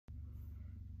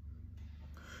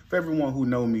For everyone who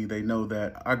know me, they know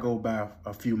that I go by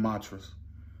a few mantras.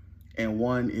 And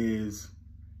one is,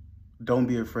 don't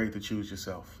be afraid to choose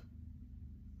yourself.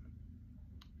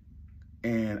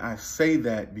 And I say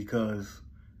that because,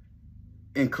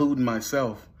 including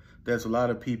myself, there's a lot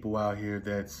of people out here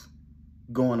that's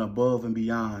going above and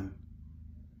beyond,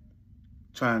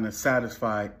 trying to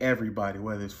satisfy everybody,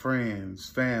 whether it's friends,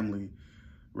 family,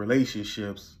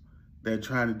 relationships. They're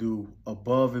trying to do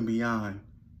above and beyond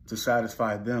to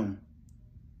satisfy them,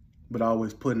 but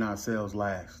always putting ourselves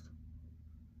last.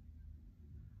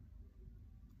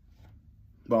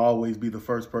 But always be the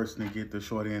first person to get the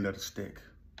short end of the stick.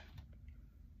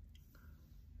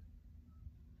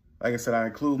 Like I said, I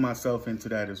include myself into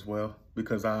that as well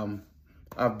because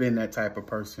I've been that type of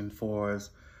person for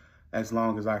as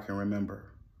long as I can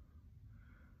remember.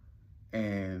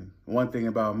 And one thing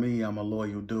about me, I'm a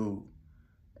loyal dude.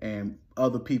 And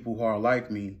other people who are like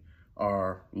me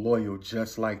are loyal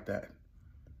just like that.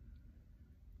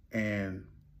 And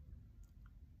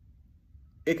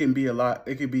it can be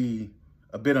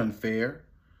a bit unfair,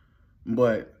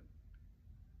 but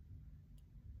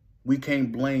we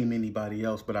can't blame anybody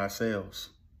else but ourselves.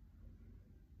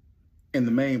 And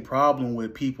the main problem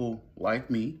with people like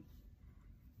me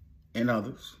and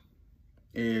others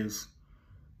is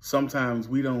sometimes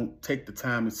we don't take the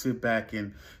time to sit back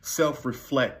and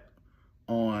self-reflect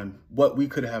on what we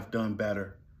could have done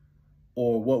better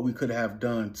or what we could have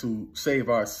done to save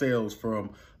ourselves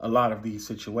from a lot of these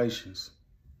situations.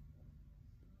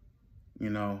 You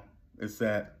know, it's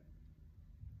that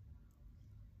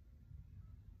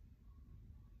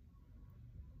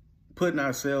putting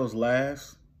ourselves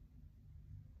last,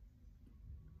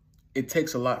 it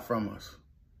takes a lot from us.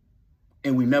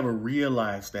 And we never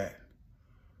realize that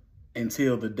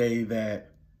until the day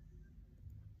that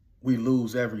we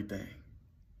lose everything.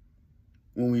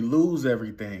 When we lose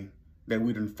everything that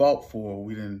we done fought for,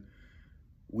 we done,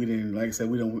 like I said,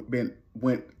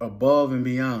 went above and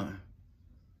beyond.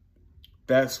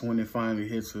 That's when it finally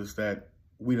hits us that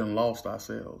we done lost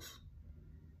ourselves.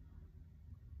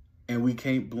 And we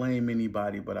can't blame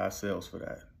anybody but ourselves for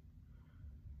that.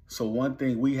 So one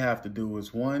thing we have to do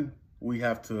is, one, we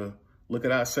have to look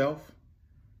at ourselves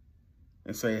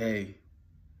and say, hey,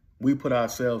 we put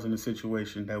ourselves in a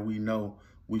situation that we know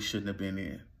we shouldn't have been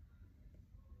in.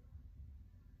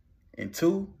 And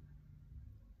two,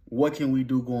 what can we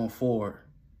do going forward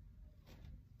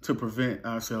to prevent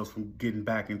ourselves from getting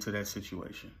back into that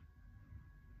situation?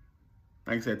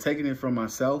 Like I said, taking it from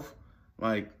myself,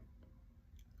 like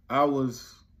I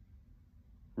was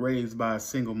raised by a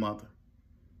single mother.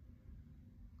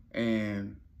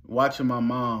 And watching my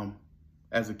mom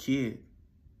as a kid,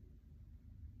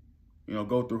 you know,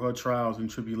 go through her trials and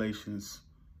tribulations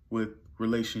with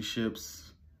relationships,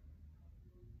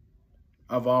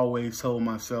 I've always told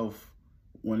myself,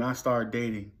 when I start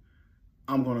dating,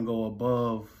 I'm going to go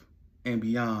above and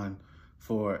beyond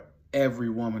for every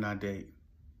woman I date.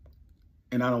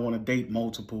 And I don't want to date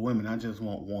multiple women. I just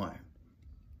want one.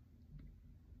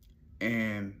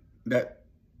 And that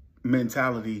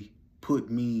mentality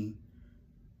put me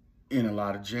in a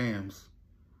lot of jams.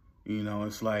 You know,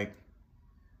 it's like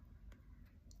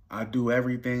I do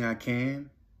everything I can.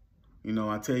 You know,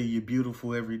 I tell you you're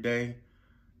beautiful every day.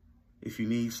 If you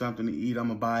need something to eat, I'm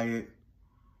going to buy it.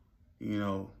 You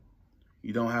know,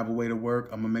 you don't have a way to work,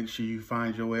 I'm going to make sure you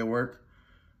find your way to work.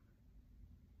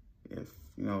 If,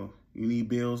 you know, you need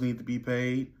bills need to be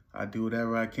paid, I do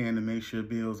whatever I can to make sure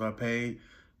bills are paid.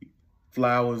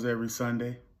 Flowers every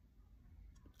Sunday.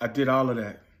 I did all of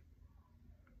that.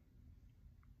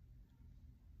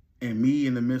 And me,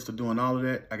 in the midst of doing all of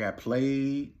that, I got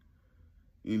played.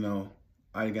 You know,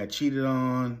 I got cheated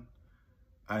on.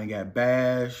 I got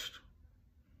bashed.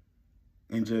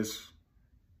 And just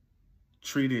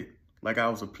treated like I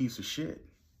was a piece of shit.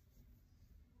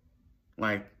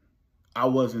 Like, I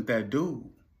wasn't that dude.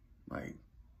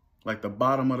 Like the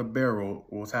bottom of the barrel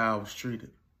was how I was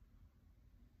treated.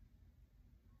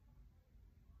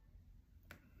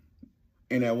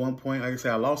 And at one point, like I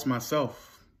said, I lost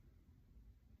myself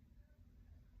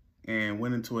and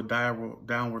went into a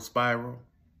downward spiral,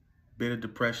 bit of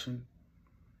depression,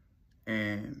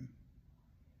 and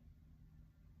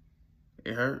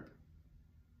it hurt.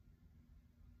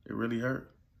 It really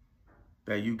hurt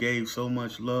that you gave so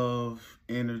much love,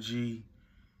 energy,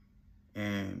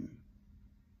 and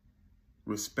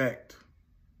respect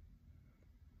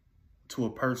to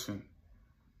a person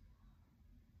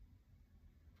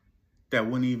that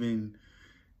wouldn't even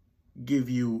give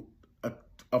you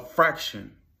a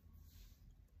fraction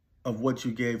of what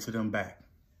you gave to them back.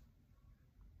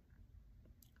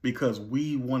 Because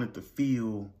we wanted to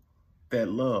feel that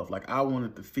love. Like, I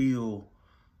wanted to feel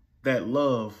that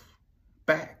love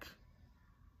back.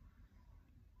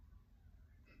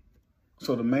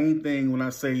 So the main thing when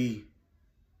I say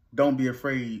don't be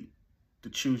afraid to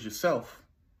choose yourself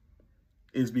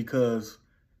is because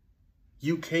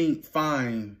you can't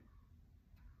find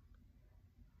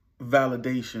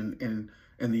validation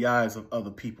in the eyes of other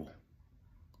people.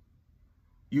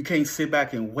 You can't sit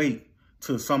back and wait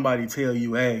till somebody tell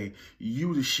you, hey,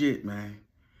 you the shit, man.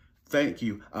 Thank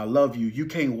you. I love you. You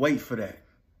can't wait for that,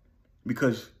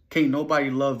 because can't nobody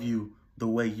love you the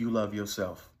way you love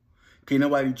yourself. Can't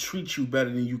nobody treat you better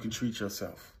than you can treat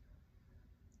yourself.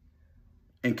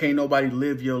 And can't nobody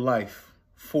live your life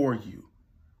for you.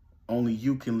 Only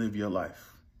you can live your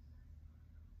life.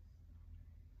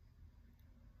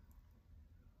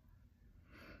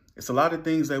 It's a lot of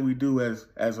things that we do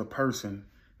as a person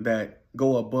that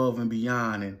go above and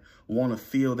beyond and want to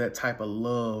feel that type of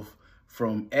love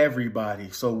from everybody.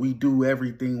 So we do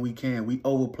everything we can. We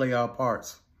overplay our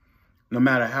parts, no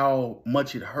matter how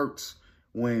much it hurts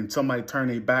when somebody turn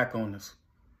their back on us,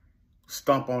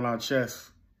 stomp on our chest,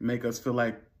 make us feel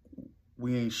like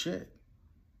we ain't shit.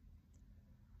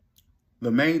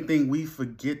 The main thing we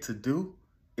forget to do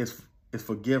is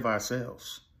forgive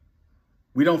ourselves.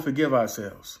 We don't forgive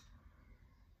ourselves.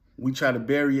 We try to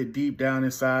bury it deep down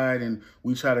inside, and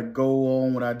we try to go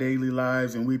on with our daily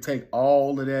lives, and we take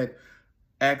all of that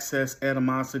excess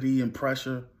animosity and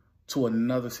pressure to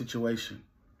another situation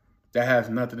that has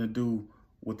nothing to do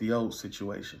with the old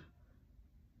situation.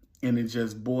 And it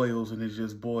just boils and it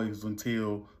just boils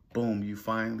until, boom, you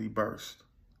finally burst.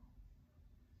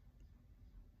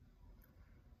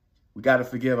 We got to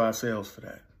forgive ourselves for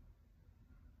that.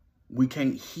 We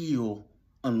can't heal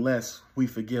unless we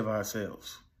forgive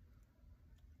ourselves.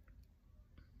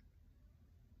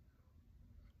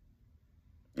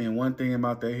 And one thing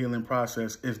about that healing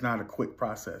process, is not a quick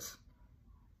process.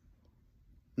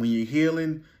 When you're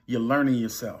healing, you're learning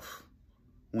yourself.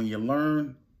 When you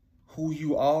learn who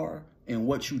you are and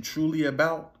what you truly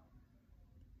about,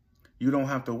 you don't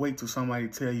have to wait till somebody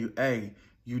tell you, hey,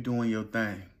 you doing your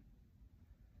thing.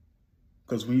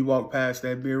 Because when you walk past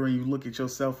that mirror and you look at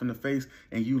yourself in the face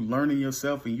and you learning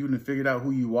yourself and you done figured out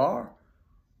who you are,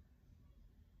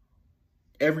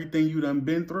 everything you done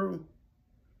been through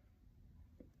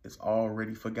is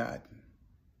already forgotten.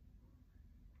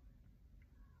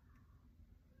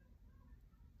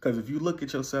 Because if you look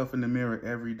at yourself in the mirror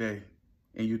every day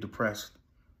and you're depressed,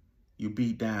 you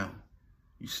beat down,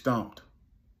 you stumped,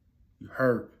 you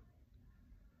hurt,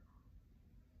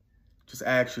 just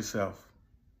ask yourself,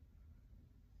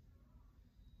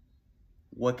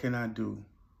 what can I do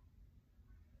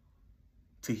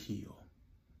to heal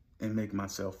and make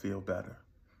myself feel better?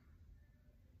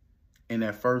 And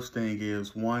that first thing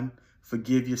is, 1,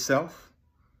 forgive yourself.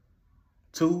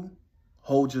 2,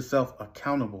 hold yourself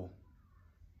accountable.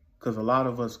 Because a lot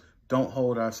of us don't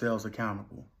hold ourselves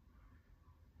accountable.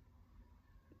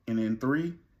 And then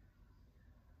 3,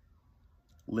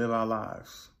 live our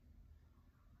lives.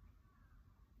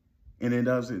 And it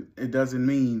doesn't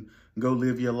mean go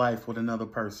live your life with another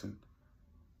person.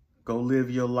 Go live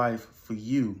your life for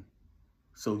you,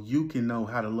 so you can know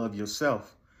how to love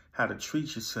yourself, how to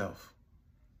treat yourself.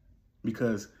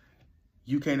 Because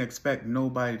you can't expect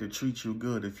nobody to treat you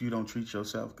good if you don't treat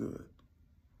yourself good.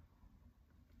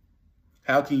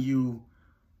 How can you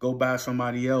go buy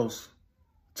somebody else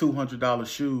 $200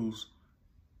 shoes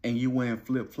and you wearing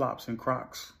flip-flops and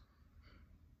Crocs?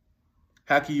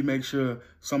 How can you make sure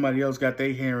somebody else got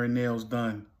their hair and nails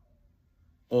done,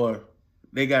 or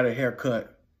they got a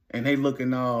haircut and they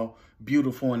looking all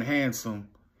beautiful and handsome,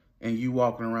 and you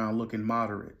walking around looking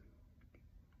moderate?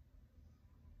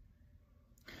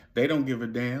 They don't give a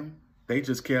damn. They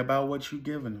just care about what you're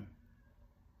giving them.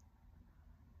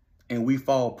 And we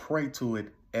fall prey to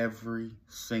it every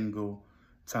single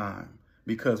time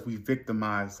because we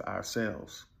victimize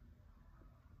ourselves.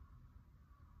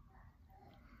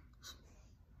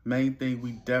 Main thing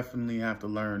we definitely have to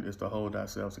learn is to hold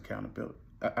ourselves accountable.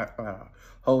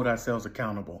 Hold ourselves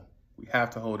accountable. We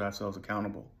have to hold ourselves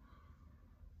accountable.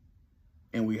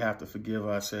 And we have to forgive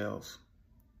ourselves.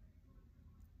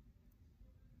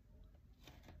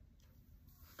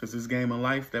 Because this game of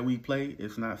life that we play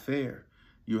is not fair.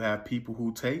 You have people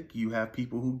who take, you have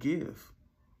people who give.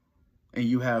 And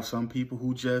you have some people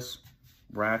who just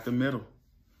ride the middle.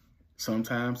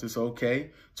 Sometimes it's okay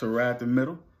to ride the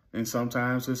middle, and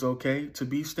sometimes it's okay to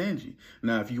be stingy.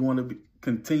 Now, if you want to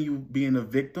continue being a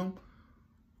victim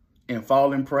and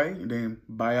falling prey, then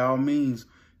by all means,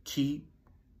 keep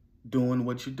doing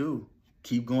what you do.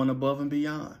 Keep going above and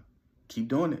beyond. Keep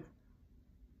doing it.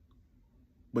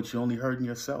 but you're only hurting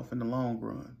yourself in the long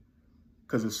run.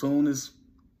 Because as soon as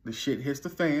the shit hits the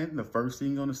fan, the first thing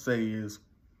you're going to say is,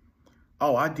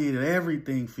 oh, I did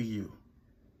everything for you.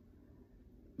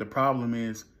 The problem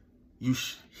is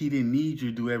he didn't need you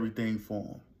to do everything for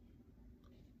him.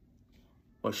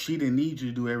 Or she didn't need you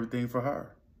to do everything for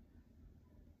her.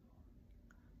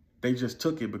 They just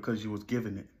took it because you was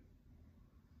giving it.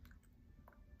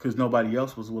 Because nobody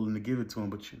else was willing to give it to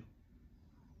him but you.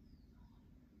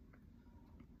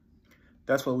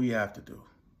 That's what we have to do.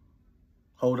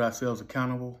 Hold ourselves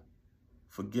accountable,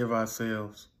 forgive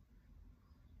ourselves,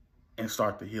 and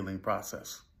start the healing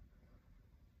process.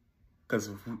 Because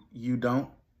if you don't,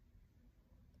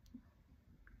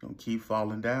 you're going to keep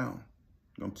falling down.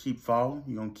 You're going to keep falling,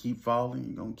 you're going to keep falling,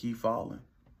 you're going to keep falling.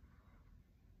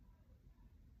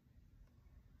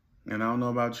 And I don't know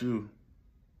about you.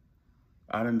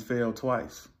 I done failed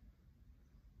twice.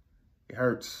 It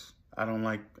hurts. I don't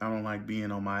like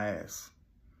being on my ass.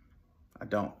 I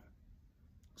don't.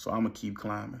 So I'm going to keep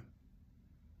climbing.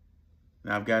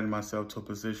 And I've gotten myself to a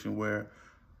position where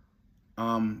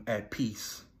I'm at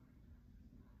peace.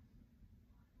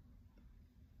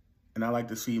 And I like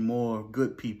to see more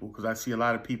good people, because I see a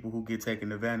lot of people who get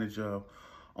taken advantage of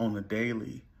on the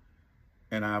daily.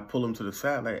 And I pull them to the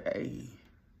side like, hey,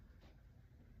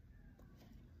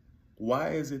 why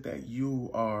is it that you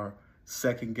are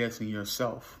second guessing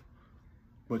yourself,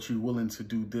 but you're willing to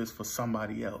do this for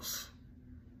somebody else?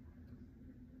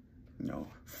 You know,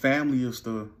 family is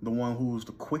the one who's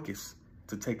the quickest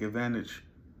to take advantage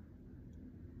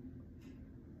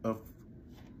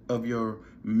of your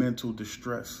mental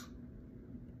distress.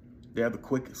 They're the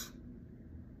quickest.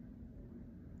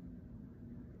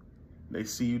 They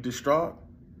see you distraught,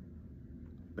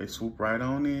 they swoop right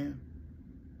on in.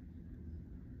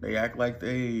 They act like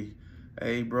hey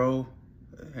bro,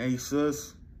 hey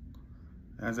sis,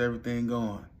 how's everything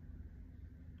going?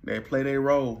 They play their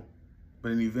role, but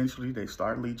then eventually they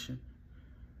start leeching.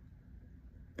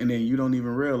 And then you don't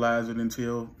even realize it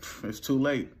until it's too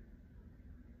late.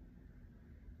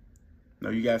 Now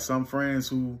you got some friends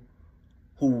who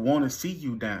want to see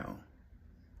you down.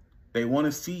 They want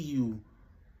to see you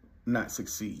not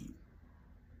succeed,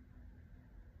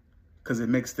 because it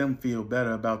makes them feel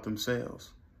better about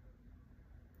themselves.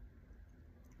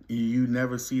 You'll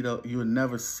never see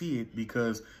it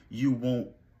because you want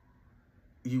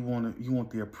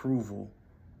the approval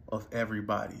of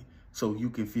everybody so you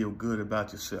can feel good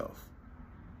about yourself.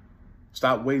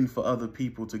 Stop waiting for other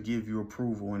people to give you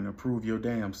approval and approve your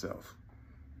damn self.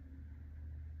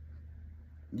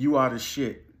 You are the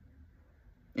shit,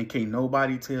 and can't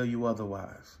nobody tell you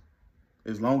otherwise.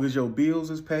 As long as your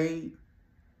bills is paid,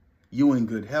 you in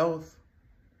good health,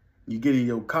 you get in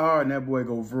your car and that boy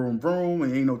go vroom vroom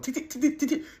and ain't no tick tick tick tick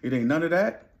tick. It ain't none of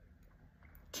that.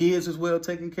 Kids is well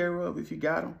taken care of if you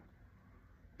got them.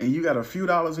 And you got a few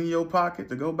dollars in your pocket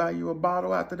to go buy you a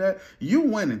bottle after that. You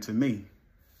winning to me.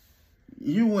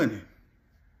 You winning.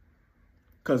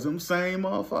 Because them same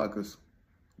motherfuckers,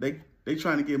 they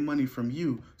trying to get money from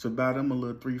you to buy them a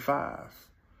little 3-5.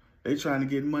 They trying to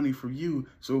get money from you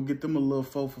so get them a little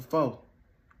 4 for 4.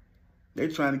 They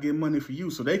trying to get money for you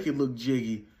so they can look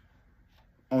jiggy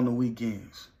on the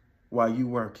weekends while you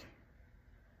working.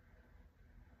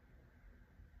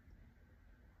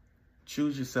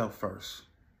 Choose yourself first.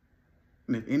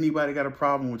 And if anybody got a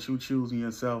problem with you choosing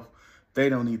yourself, they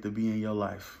don't need to be in your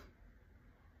life.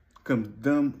 Because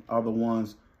them are the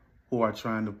ones who are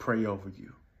trying to pray over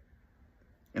you.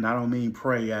 And I don't mean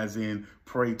pray as in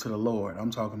pray to the Lord.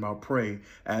 I'm talking about pray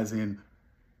as in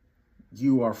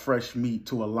you are fresh meat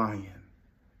to a lion.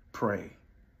 Pray.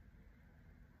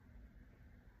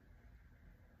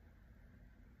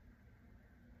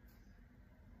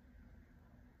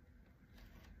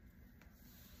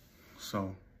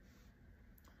 So,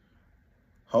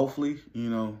 hopefully,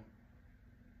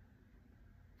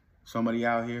 somebody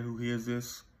out here who hears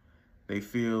this, they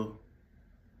feel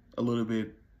a little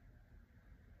bit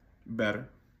better.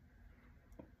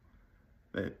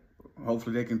 That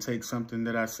hopefully they can take something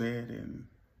that I said and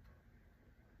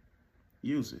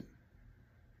use it.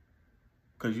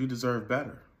 Because you deserve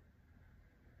better.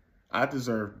 I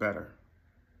deserve better.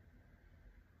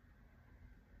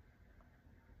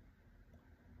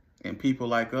 And people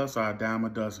like us are a dime a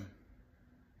dozen.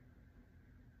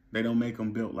 They don't make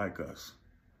them built like us.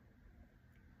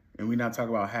 And we're not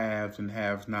talking about haves and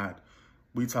haves not.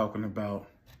 We talking about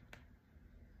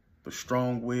the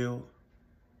strong will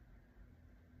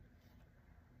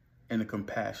and the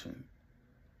compassion.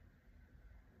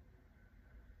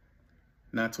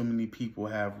 Not too many people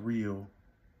have real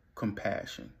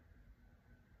compassion.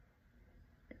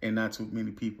 and not too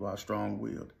many people are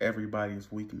strong-willed. Everybody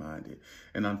is weak-minded.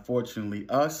 And unfortunately,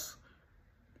 us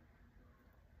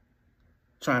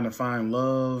trying to find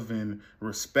love and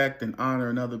respect and honor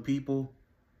in other people,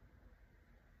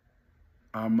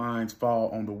 our minds fall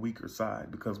on the weaker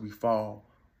side because we fall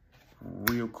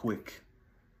real quick.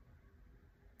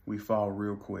 We fall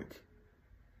real quick.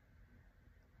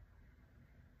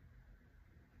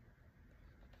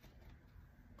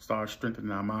 Start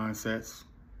strengthening our mindsets,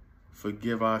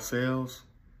 forgive ourselves,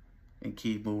 and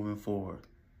keep moving forward.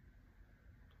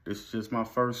 This is just my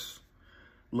first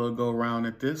little go around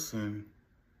at this, and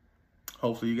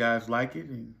hopefully you guys like it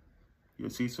and you'll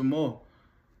see some more.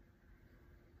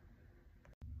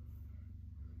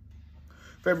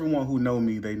 For everyone who know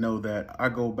me, they know that I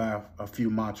go by a few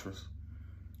mantras.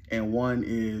 And one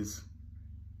is,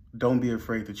 don't be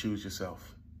afraid to choose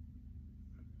yourself.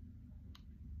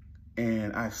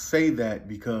 And I say that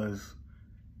because,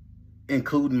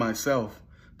 including myself,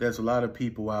 there's a lot of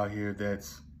people out here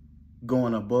that's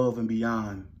going above and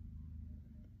beyond,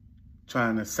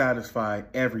 trying to satisfy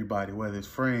everybody, whether it's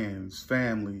friends,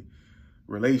 family,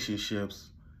 relationships.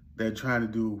 They're trying to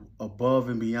do above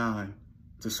and beyond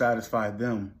to satisfy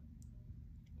them,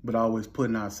 but always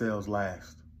putting ourselves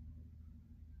last.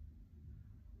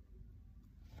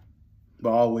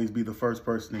 But always be the first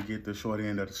person to get the short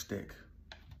end of the stick.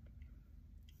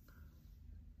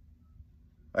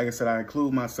 Like I said, I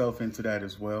include myself into that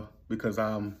as well because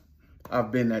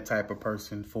I've been that type of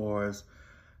person for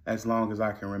as long as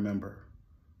I can remember.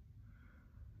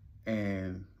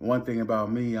 And one thing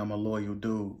about me, I'm a loyal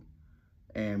dude.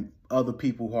 And other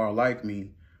people who are like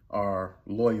me are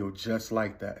loyal just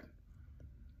like that.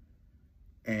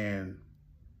 And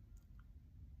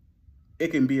it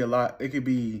can be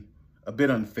a bit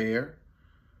unfair,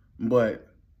 but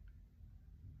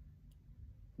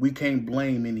we can't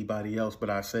blame anybody else but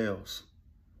ourselves.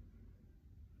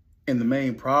 And the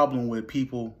main problem with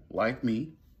people like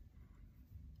me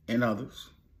and others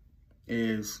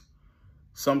is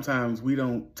sometimes we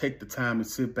don't take the time to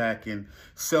sit back and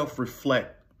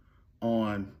self-reflect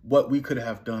on what we could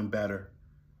have done better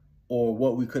or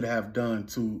what we could have done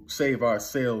to save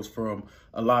ourselves from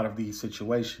a lot of these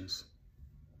situations.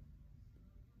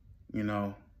 You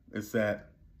know, it's that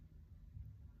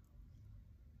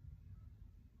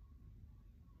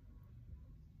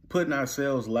putting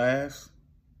ourselves last,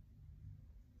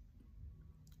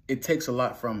 it takes a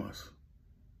lot from us.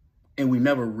 And we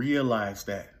never realize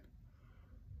that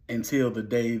until the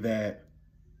day that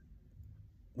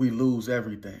we lose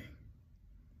everything.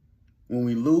 When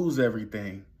we lose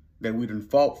everything that we done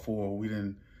fought for, we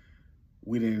done,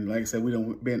 like I said,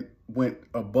 went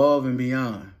above and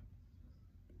beyond.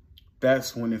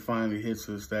 That's when it finally hits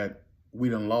us that we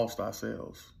done lost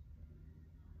ourselves.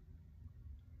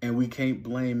 And we can't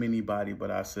blame anybody but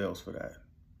ourselves for that.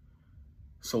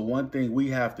 So one thing we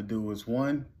have to do is,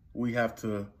 one, we have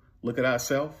to look at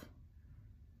ourselves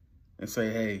and say,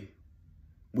 hey,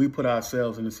 we put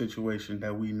ourselves in a situation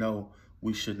that we know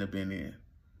we shouldn't have been in.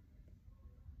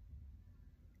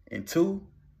 And two,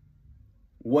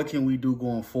 what can we do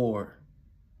going forward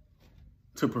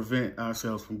to prevent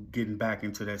ourselves from getting back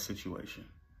into that situation?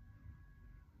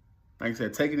 Like I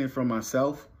said, taking it from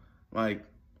myself, like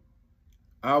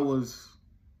I was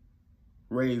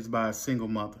raised by a single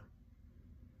mother.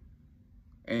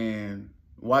 And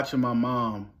watching my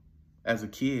mom as a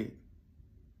kid,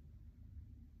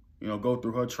 you know, go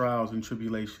through her trials and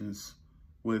tribulations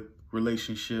with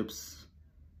relationships,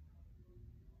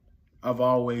 I've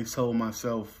always told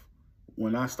myself,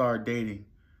 when I start dating,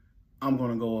 I'm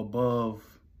going to go above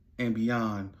and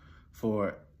beyond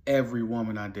for every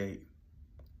woman I date.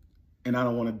 And I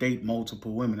don't want to date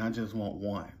multiple women. I just want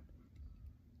one.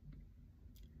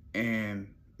 And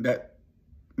that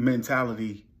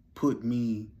mentality put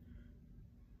me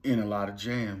in a lot of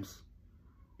jams.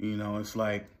 You know, it's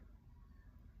like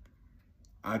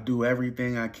I do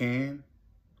everything I can.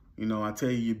 You know, I tell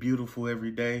you, you're beautiful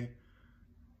every day.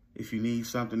 If you need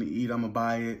something to eat, I'm going to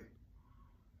buy it.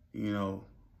 You know,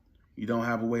 you don't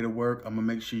have a way to work, I'm going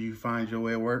to make sure you find your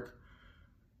way to work.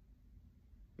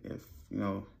 If, you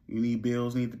know, you need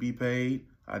bills need to be paid,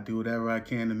 I do whatever I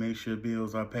can to make sure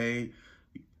bills are paid.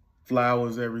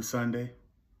 Flowers every Sunday.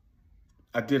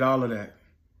 I did all of that.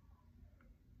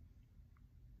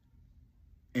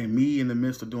 And me, in the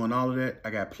midst of doing all of that, I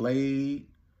got played.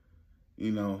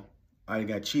 You know, I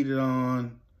got cheated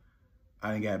on.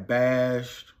 I got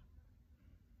bashed.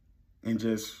 And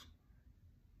just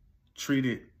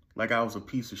treated like I was a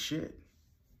piece of shit.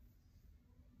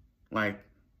 Like,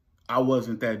 I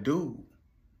wasn't that dude.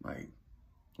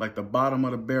 Like the bottom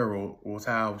of the barrel was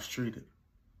how I was treated.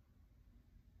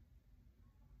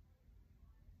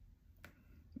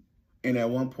 And at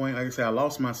one point, like I said, I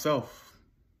lost myself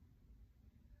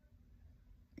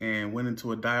and went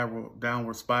into a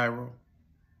downward spiral,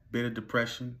 bit of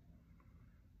depression,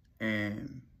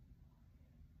 and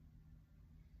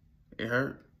it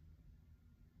hurt.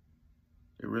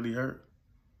 It really hurt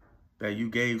that you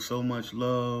gave so much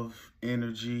love,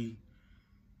 energy,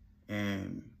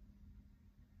 and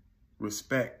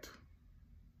respect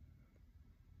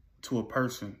to a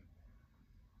person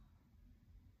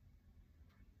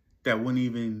that wouldn't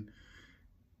even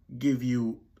give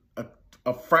you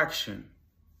a fraction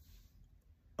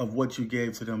of what you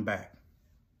gave to them back.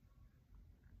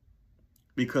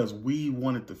 Because we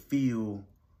wanted to feel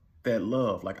that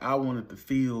love. Like I wanted to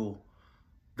feel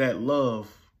that love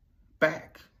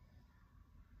back.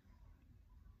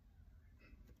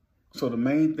 So the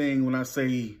main thing when I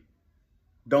say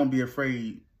don't be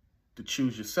afraid to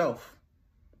choose yourself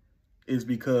is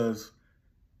because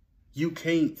you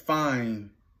can't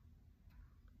find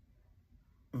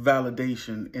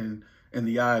validation in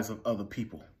the eyes of other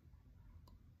people.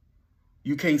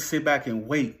 You can't sit back and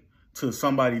wait till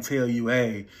somebody tell you,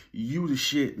 hey, you the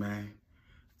shit, man.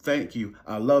 Thank you.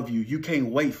 I love you. You can't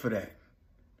wait for that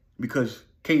because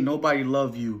can't nobody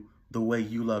love you the way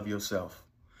you love yourself.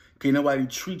 Can't nobody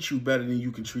treat you better than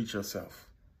you can treat yourself.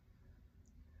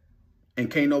 And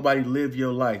can't nobody live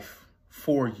your life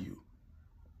for you.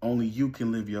 Only you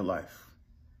can live your life.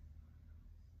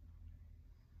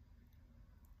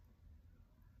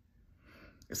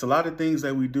 It's a lot of things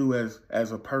that we do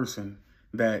as a person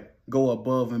that go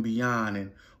above and beyond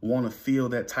and want to feel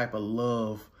that type of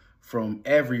love from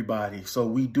everybody. So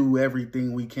we do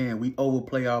everything we can. We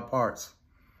overplay our parts,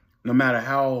 no matter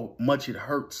how much it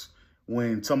hurts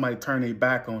when somebody turn their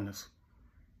back on us,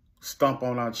 stomp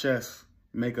on our chest,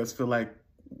 make us feel like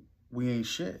we ain't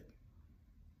shit.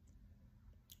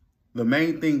 The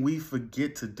main thing we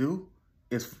forget to do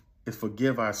is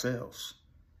forgive ourselves.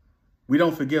 We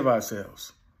don't forgive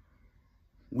ourselves.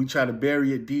 We try to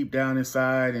bury it deep down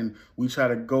inside and we try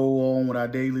to go on with our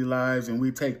daily lives and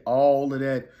we take all of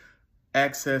that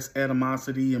excess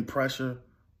animosity and pressure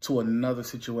to another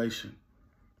situation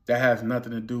that has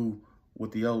nothing to do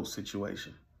with the old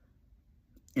situation.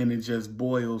 And it just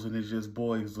boils and it just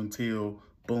boils until,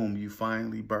 boom, you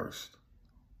finally burst.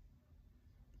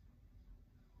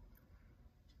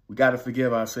 We got to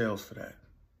forgive ourselves for that.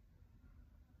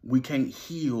 We can't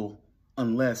heal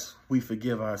unless we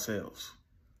forgive ourselves.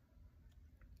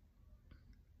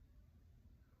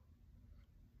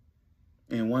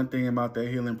 And one thing about that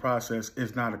healing process,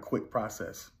 it's not a quick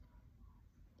process.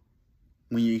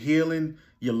 When you're healing,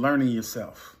 you're learning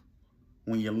yourself.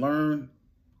 When you learn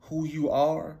who you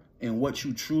are and what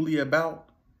you truly about,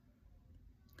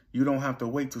 you don't have to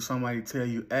wait till somebody tell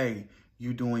you, hey,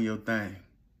 you doing your thing.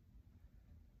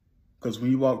 Because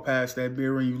when you walk past that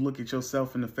mirror and you look at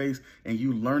yourself in the face and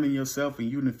you learning yourself and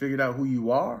you done figured out who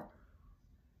you are,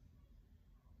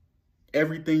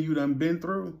 everything you done been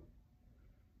through,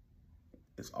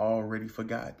 it's already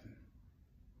forgotten.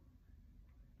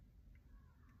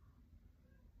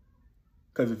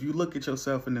 Because if you look at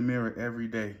yourself in the mirror every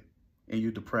day and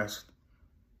you're depressed,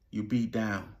 you beat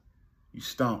down, you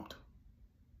stumped,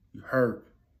 you hurt,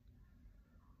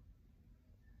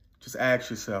 just ask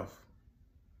yourself,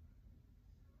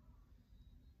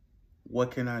 what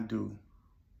can I do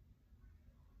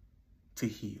to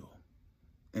heal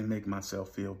and make myself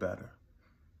feel better?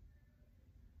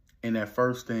 And that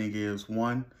first thing is,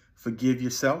 1, forgive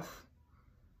yourself.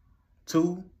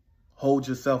 2, hold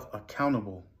yourself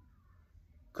accountable.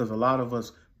 Because a lot of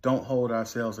us don't hold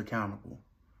ourselves accountable.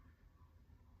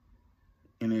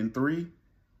 And then 3,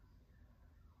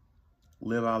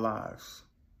 live our lives.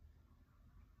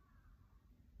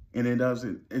 And it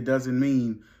doesn't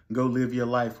mean go live your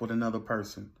life with another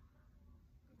person.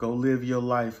 Go live your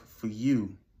life for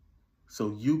you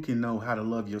so you can know how to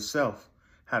love yourself,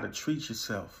 how to treat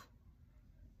yourself.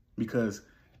 Because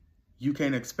you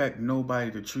can't expect nobody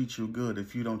to treat you good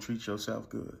if you don't treat yourself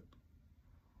good.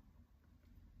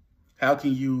 How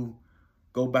can you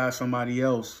go buy somebody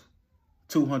else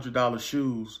 $200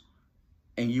 shoes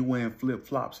and you wearing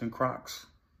flip-flops and Crocs?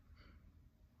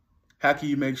 How can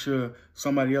you make sure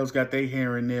somebody else got their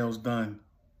hair and nails done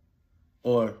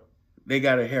or they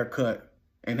got a haircut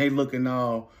and they looking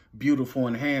all beautiful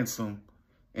and handsome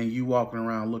and you walking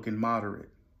around looking moderate?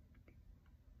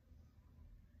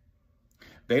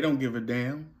 They don't give a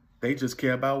damn. They just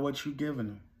care about what you're giving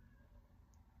them.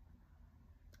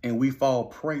 And we fall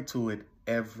prey to it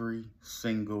every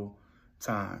single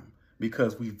time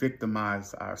because we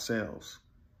victimize ourselves.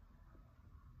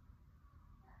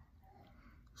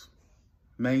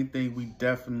 Main thing we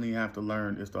definitely have to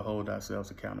learn is to hold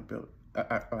ourselves accountable.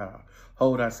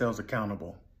 hold ourselves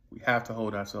accountable. We have to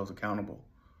hold ourselves accountable.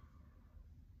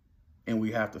 And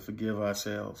we have to forgive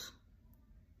ourselves.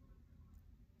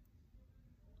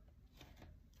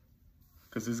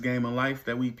 Because this game of life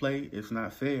that we play, it's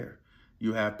not fair.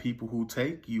 You have people who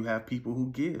take, you have people who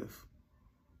give.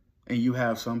 And you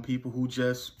have some people who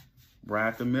just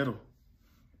ride the middle.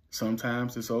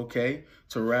 Sometimes it's okay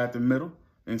to ride the middle,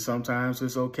 and sometimes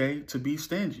it's okay to be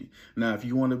stingy. Now, if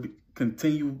you want to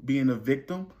continue being a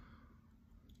victim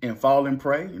and fall and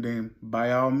prey, then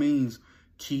by all means,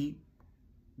 keep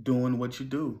doing what you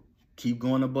do. Keep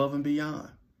going above and beyond.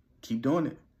 Keep doing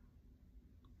it.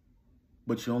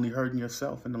 But you're only hurting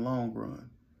yourself in the long run.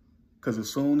 Because as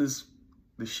soon as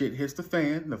the shit hits the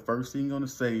fan, the first thing you're going to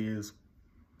say is,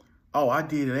 oh, I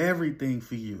did everything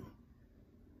for you.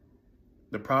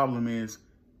 The problem is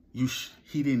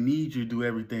he didn't need you to do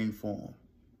everything for him.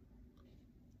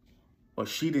 Or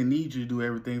she didn't need you to do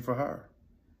everything for her.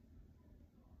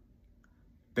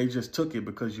 They just took it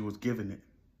because you was giving it.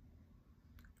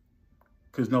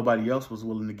 Because nobody else was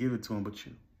willing to give it to him but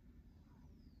you.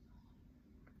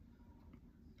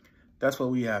 That's what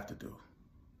we have to do.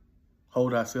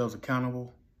 Hold ourselves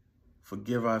accountable,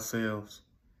 forgive ourselves,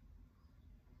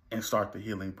 and start the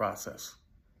healing process.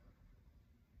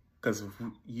 Because if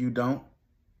you don't,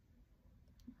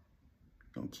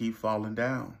 you're going to keep falling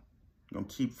down. You're going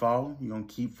to keep falling, you're going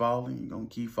to keep falling, you're going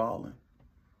to keep falling.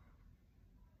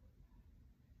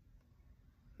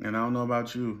 And I don't know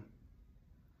about you.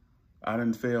 I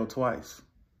didn't fail twice.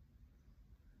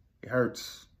 It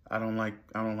hurts. I don't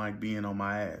like being on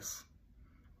my ass.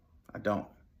 I don't.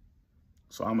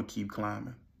 So I'm going to keep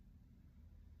climbing.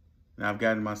 And I've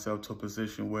gotten myself to a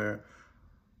position where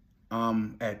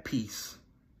I'm at peace.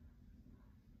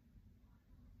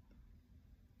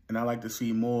 And I like to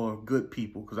see more good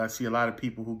people, because I see a lot of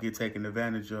people who get taken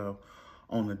advantage of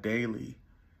on the daily.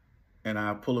 And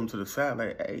I pull them to the side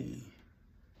like, hey,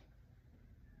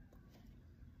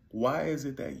 why is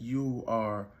it that you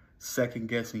are second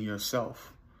guessing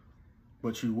yourself,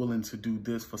 but you're willing to do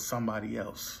this for somebody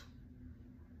else?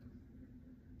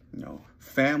 You know,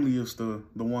 family is the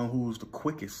one who's the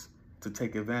quickest to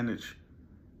take advantage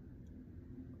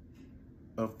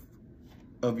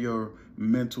of your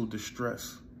mental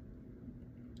distress.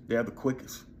 They're the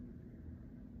quickest.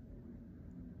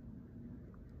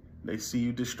 They see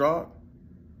you distraught,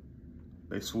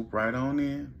 they swoop right on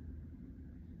in.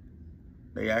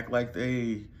 They act like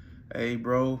hey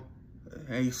bro,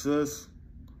 hey sis,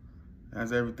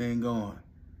 how's everything going?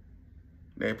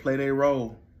 They play their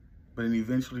role. But then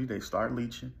eventually they start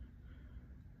leeching.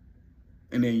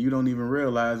 And then you don't even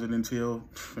realize it until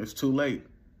it's too late.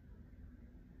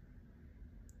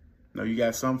 Now you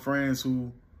got some friends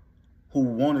who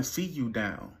want to see you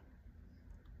down.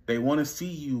 They want to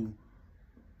see you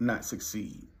not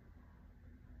succeed.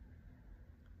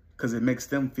 Because it makes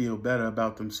them feel better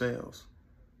about themselves.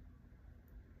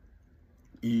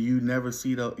 You'll never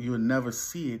see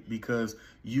it because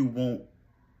you want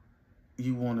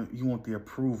the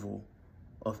approval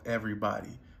of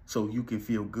everybody so you can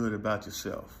feel good about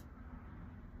yourself.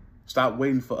 Stop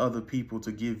waiting for other people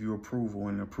to give you approval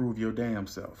and approve your damn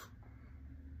self.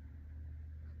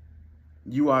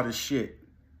 You are the shit,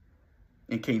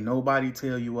 and can't nobody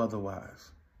tell you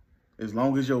otherwise. As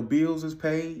long as your bills is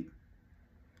paid,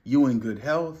 you in good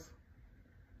health,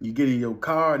 you get in your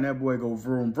car and that boy go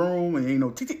vroom vroom and ain't no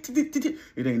tick.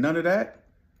 It ain't none of that.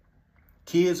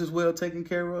 Kids is well taken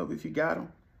care of if you got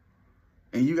them.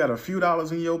 And you got a few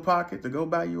dollars in your pocket to go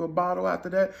buy you a bottle after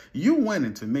that, you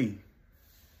winning to me.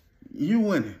 You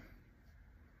winning.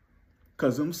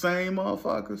 Because them same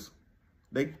motherfuckers,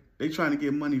 they trying to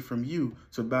get money from you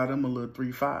to buy them a little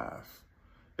 3-5.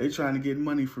 They trying to get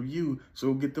money from you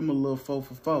so get them a little 4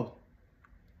 for 4.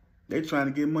 They trying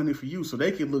to get money for you so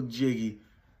they can look jiggy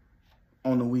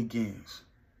on the weekends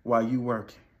while you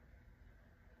working.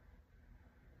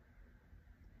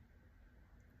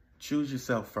 Choose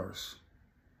yourself first.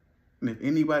 And if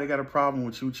anybody got a problem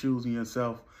with you choosing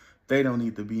yourself, they don't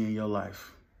need to be in your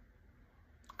life.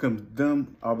 Because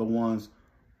them are the ones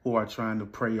who are trying to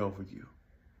pray over you.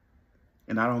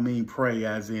 And I don't mean pray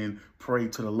as in pray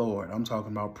to the Lord. I'm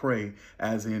talking about pray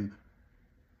as in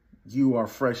you are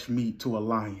fresh meat to a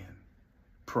lion.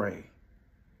 Pray.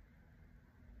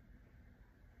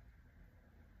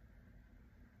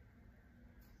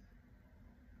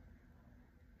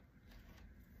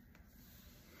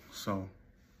 So,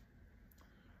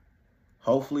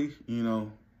 hopefully, you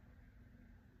know,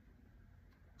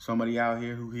 somebody out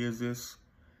here who hears this,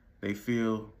 they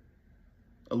feel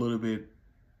a little bit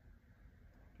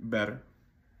better.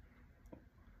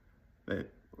 That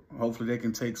Hopefully they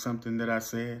can take something that I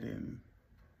said and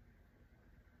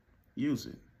use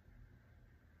it.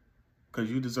 Because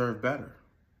you deserve better.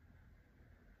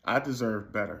 I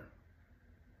deserve better.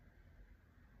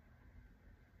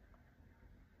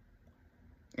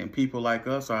 And people like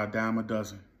us are a dime a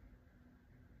dozen.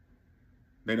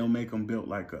 They don't make them built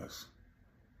like us.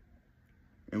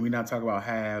 And we're not talking about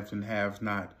haves and haves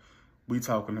not. We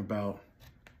talking about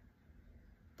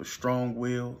the strong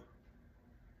will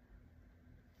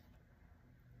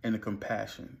and the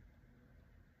compassion.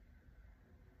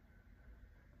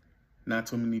 Not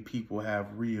too many people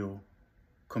have real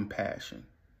compassion.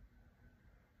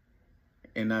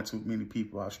 And not too many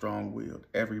people are strong-willed.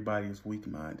 Everybody is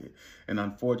weak-minded. And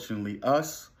unfortunately,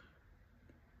 us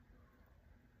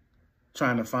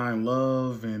trying to find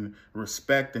love and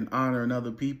respect and honor in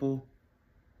other people,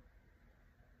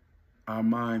 our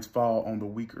minds fall on the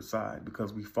weaker side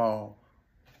because we fall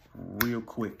real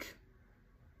quick.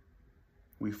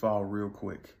 We fall real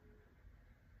quick.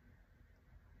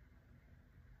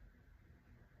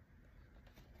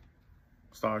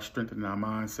 Start strengthening our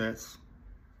mindsets,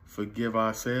 forgive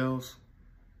ourselves,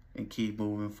 and keep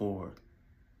moving forward.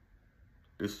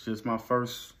 This is just my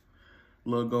first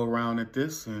little go around at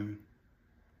this, and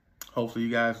hopefully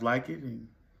you guys like it and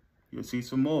you'll see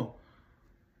some more.